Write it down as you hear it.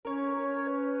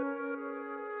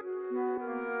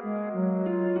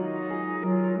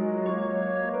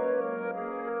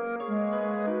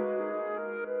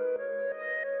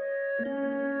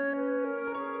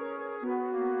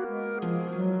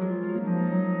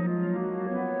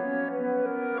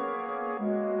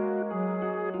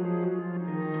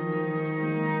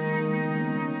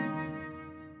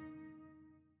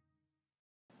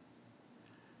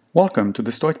Welcome to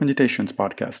the Stoic Meditations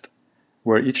podcast,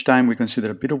 where each time we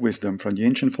consider a bit of wisdom from the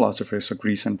ancient philosophers of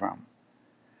Greece and Rome.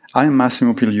 I am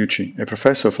Massimo Pigliucci, a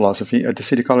professor of philosophy at the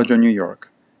City College of New York,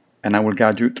 and I will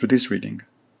guide you through this reading.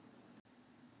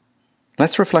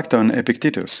 Let's reflect on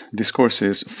Epictetus,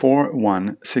 Discourses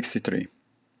 4.1.63.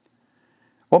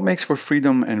 What makes for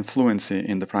freedom and fluency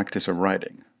in the practice of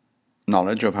writing?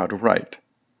 Knowledge of how to write.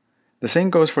 The same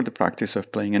goes for the practice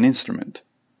of playing an instrument.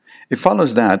 It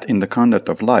follows that, in the conduct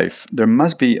of life, there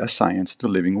must be a science to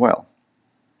living well.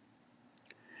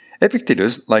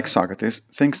 Epictetus, like Socrates,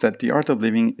 thinks that the art of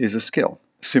living is a skill,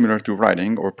 similar to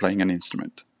writing or playing an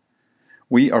instrument.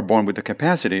 We are born with the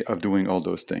capacity of doing all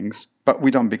those things, but we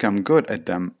don't become good at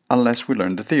them unless we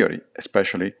learn the theory,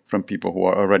 especially from people who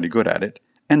are already good at it,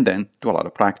 and then do a lot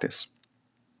of practice.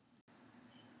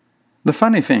 The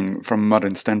funny thing, from a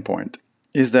modern standpoint,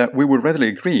 is that we would readily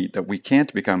agree that we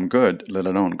can't become good, let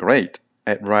alone great,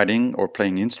 at writing or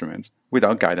playing instruments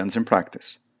without guidance and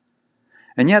practice.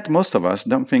 And yet most of us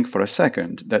don't think for a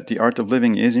second that the art of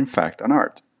living is in fact an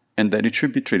art, and that it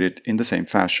should be treated in the same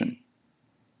fashion.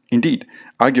 Indeed,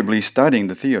 arguably studying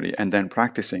the theory and then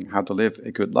practicing how to live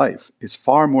a good life is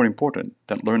far more important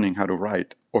than learning how to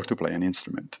write or to play an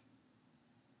instrument.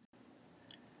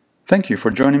 Thank you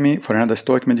for joining me for another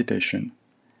Stoic meditation.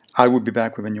 I will be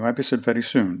back with a new episode very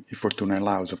soon, if Fortuna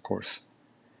allows, of course.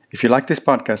 If you like this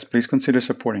podcast, please consider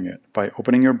supporting it by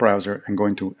opening your browser and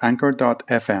going to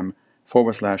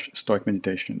anchor.fm/Stoic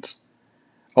Meditations.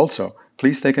 Also,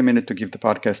 please take a minute to give the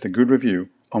podcast a good review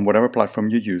on whatever platform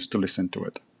you use to listen to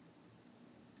it.